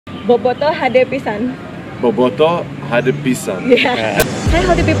Boboto HD pisan. Boboto HD pisan. Yeah. Hai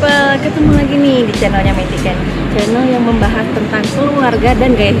healthy people, ketemu lagi nih di channelnya Meity Candy, channel yang membahas tentang keluarga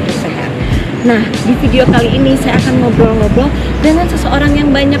dan gaya hidup sehat. Nah, di video kali ini saya akan ngobrol-ngobrol dengan seseorang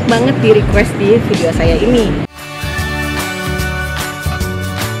yang banyak banget di request di video saya ini.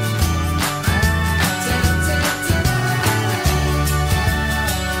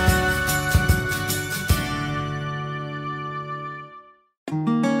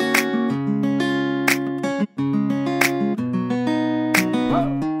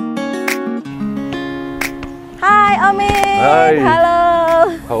 Hi Omid. Hi. Hello.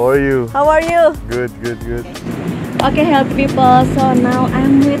 How are you? How are you? Good. Okay, healthy people. So now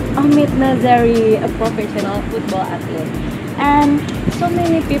I'm with Omid Nazari, a professional football athlete, and so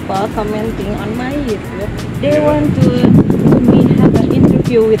many people commenting on my YouTube. They want to me have an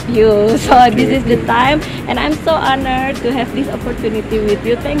interview with you. So this is the time, and I'm so honored to have this opportunity with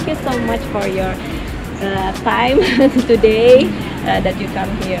you. Thank you so much for your time today that you come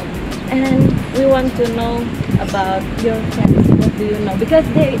here. And we want to know about your fans. What do you know? Because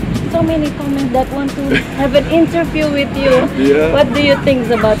there so many comments that want to have an interview with you. Yeah. What do you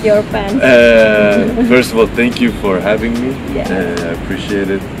think about your fans? First of all, thank you for having me. Yeah. I appreciate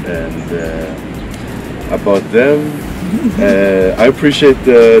it. And about them, I appreciate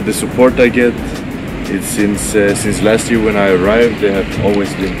the support I get. It's since last year when I arrived, they have always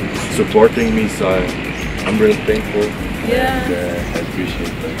been supporting me. So I'm really thankful. Yeah. And I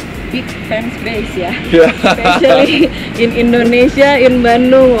appreciate that. Big fans base, yeah. Yeah. Especially in Indonesia, in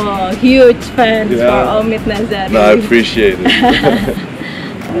Bandung, huge fans Yeah. for Omid Nazari. No, I appreciate it.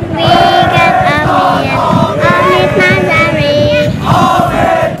 We got Omid Nazari.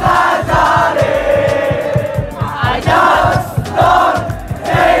 Omid Nazari. I just don't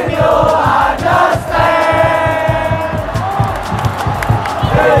think you understand.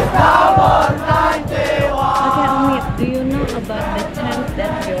 It's now 91. Okay, Omid, do you know about the chant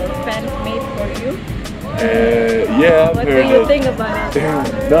that your fans made for you? Yeah, I've What do heard you it. think about it?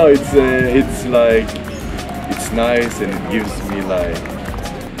 No, it's like it's nice and it gives me like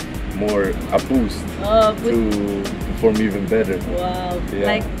more a boost Oh, to perform even better. wow, Yeah.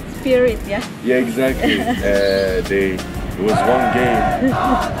 like spirit, yeah. Yeah, exactly. It was one game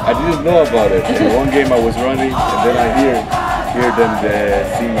I didn't know about it. And one game I was running and then I hear them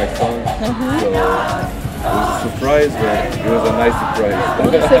sing my song. So it was a surprise, but it was a nice surprise.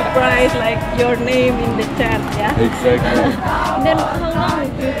 Surprise, like your name in the chant, yeah. Exactly. Then how long have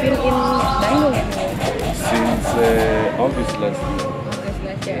you been in Bandung anyway? Since August last year. August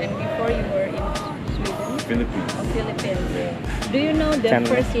last year, and before you were in Sweden, Philippines. or Philippines. Yeah. Do you know the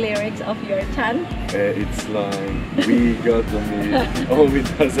first lyrics of your chant? It's like we got Omid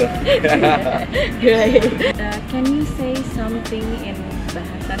Nazari. Great. Can you say something in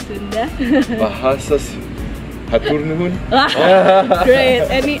bahasa Sunda? Bahasa hatur nuhun. Great.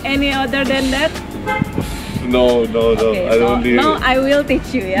 Any other than that? No. Okay, I so don't do now it. I will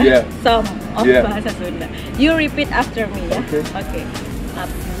teach you, yeah? Yeah. Some of Yeah. bahasa Sunda. You repeat after me, yeah? Okay.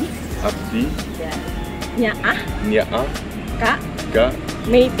 Abdi, Abdi, ya. Nyaah, Nyaah, Kak, Ka,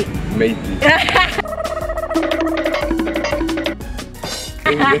 Meity. Meity.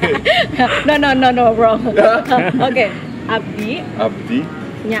 No, wrong. Okay. Abdi, Abdi,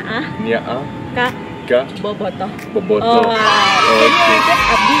 Nyaah, Nyaah, Kak, Ka, Boboto. Boboto. Oh, can you repeat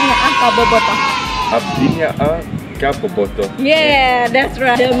Abdi, Nyaah, Kak, Boboto? Abdi, Nyaah, Ka, Boboto. Yeah, that's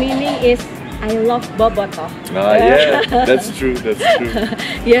right. The meaning is I love Boboto. Yeah, that's true.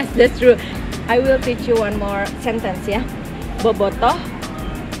 Yes, that's true. I will teach you one more sentence, ya. Boboto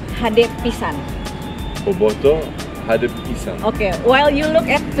HD pisan. Boboto, hadap pisang. Okay, while you look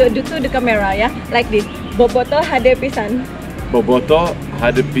at to the camera, ya, like this. Boboto HD pisan. Boboto,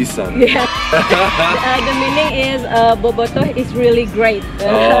 hadap pisang. Yeah. The meaning is Boboto is really great.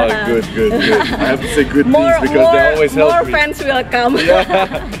 Oh, good. I have to say good More, things because they always help more me. friends will come. Yeah,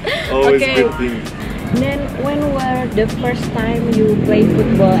 always Okay. good things. Then, when were the first time you play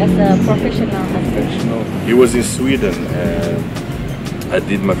football as a professional athlete? It was in Sweden. I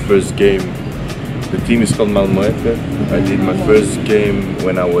did my first game. The team is called Malmö. I did my first game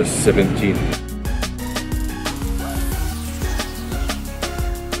when I was 17.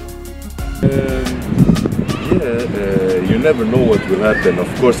 You never know what will happen. Of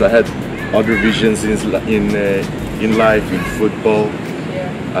course, I had other visions in life, in football.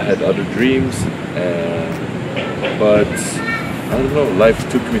 I had other dreams, but I don't know, life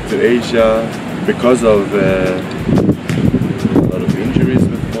took me to Asia because of a lot of injuries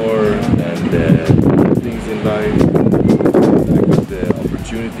before and other things in life. I got the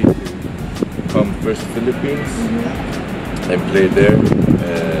opportunity to come first to Philippines and play there.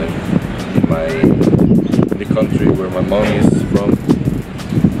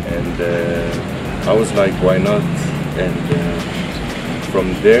 was like, why not? And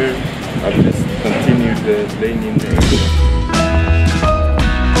from there, I've just continued playing in the area.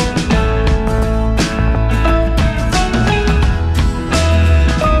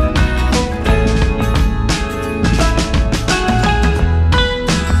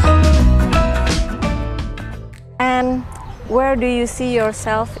 And where do you see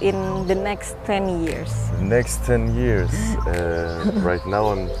yourself in the next 10 years? Next 10 years, right now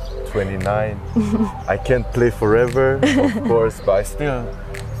I'm 29. I can't play forever, of course, but I still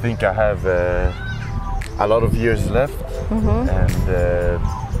think I have a lot of years left, and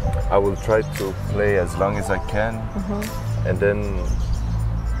I will try to play as long as I can. And then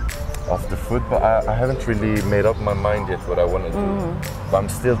after football, I haven't really made up my mind yet what I want to do, but I'm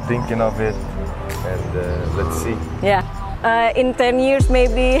still thinking of it, and let's see. Yeah. In 10 years,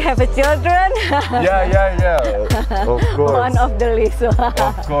 maybe have a children. Yeah. Of course. One of the list.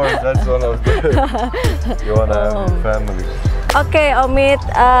 Of course, that's one of the. You wanna have a family. Okay, Omid.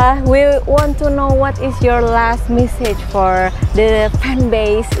 We want to know what is your last message for the fan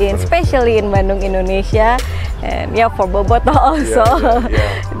base, especially in Bandung, Indonesia, and yeah, for Boboto also.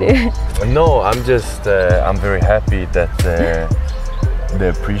 Yeah. No, I'm just. I'm very happy that. They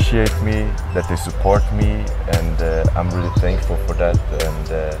appreciate me, that they support me, and I'm really thankful for that.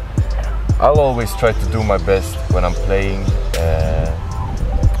 And I'll always try to do my best when I'm playing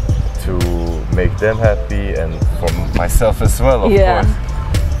to make them happy and for myself as well, of course.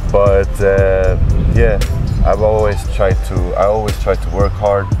 But yeah, I always try to work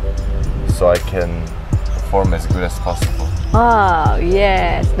hard so I can perform as good as possible. Oh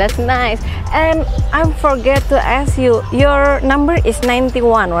yes, that's nice. And I forget to ask you, your number is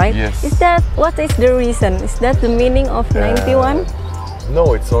 91, right? Yes. Is that, what is the reason? Is that the meaning of 91?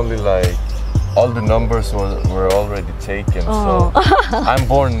 No, it's only like all the numbers were already taken. So I'm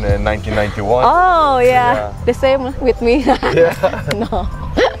born in 1991. Oh yeah, the same with me. Yeah. No.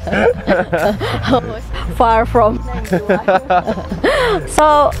 Far from 91.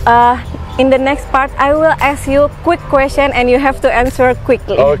 So in the next part, I will ask you a quick question and you have to answer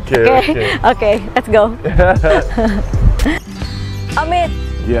quickly. Okay, let's go. Omid,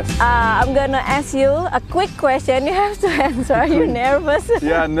 Yes. I'm gonna ask you a quick question. You have to answer. Are you nervous?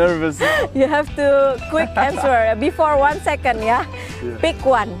 Yeah, nervous. You have to quick answer before 1 second, yeah? Pick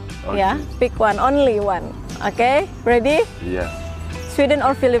one. Okay. Yeah, pick one, only one. Okay, ready? Yeah. Sweden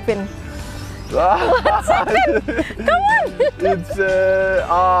or Philippines? 1 second. Come on. It's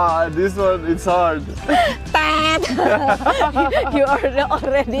this one. It's hard. You are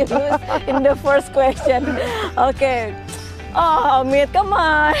already lose in the first question. Okay. Oh, Omid, come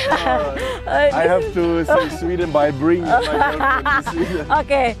on. I have to say Sweden by bringing my girlfriend to Sweden.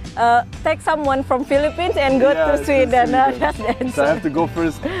 Okay, take someone from Philippines and go to Sweden. That's the answer. So I have to go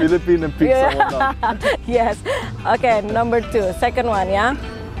first Philippines and pick someone up. Yes. Okay, number 2. Second one, yeah.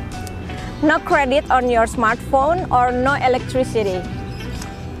 No credit on your smartphone or no electricity?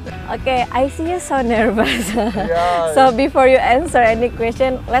 Okay, I see you so nervous. Yeah. So before you answer any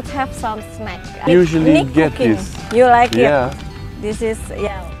question, let's have some snack. Usually Nick get cooking. this. You like it? Yeah. This is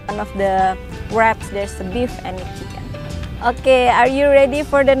one of the wraps. There's a beef and a chicken. Okay, are you ready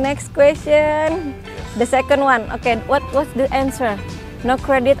for the next question? The second one. Okay, what's the answer? No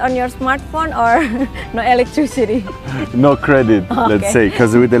credit on your smartphone or no electricity? No credit, let's Okay. say,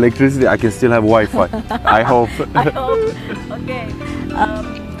 because with electricity I can still have Wi-Fi. I hope. I hope. Okay.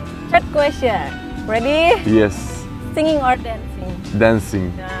 Third question. Ready? Yes. Singing or dancing?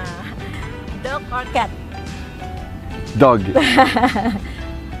 Dancing. Dog or cat? Dog. Beach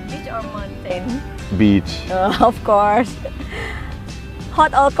or mountain? Beach. Of course.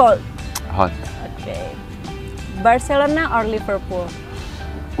 Hot or cold? Hot. Okay. Barcelona or Liverpool?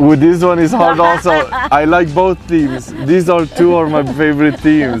 Ooh, this one is hard also. I like both teams. These are two of my favorite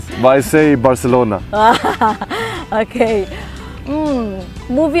teams. But I say Barcelona. Okay.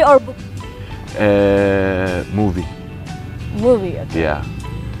 Movie or book? Movie. Movie, okay. Yeah.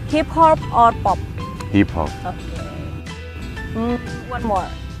 Hip hop or pop? Hip hop. Okay. One more.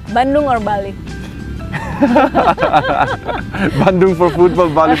 Bandung or Bali? Bandung for football,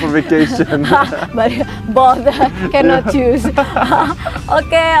 Bali for vacation. But both cannot choose.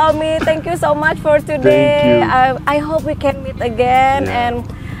 Okay, Omid, thank you so much for today. Thank you. I hope we can meet again, Yeah.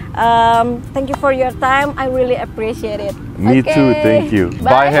 and thank you for your time. I really appreciate it. Me too, thank you.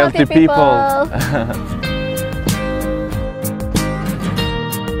 Bye, Bye, healthy people.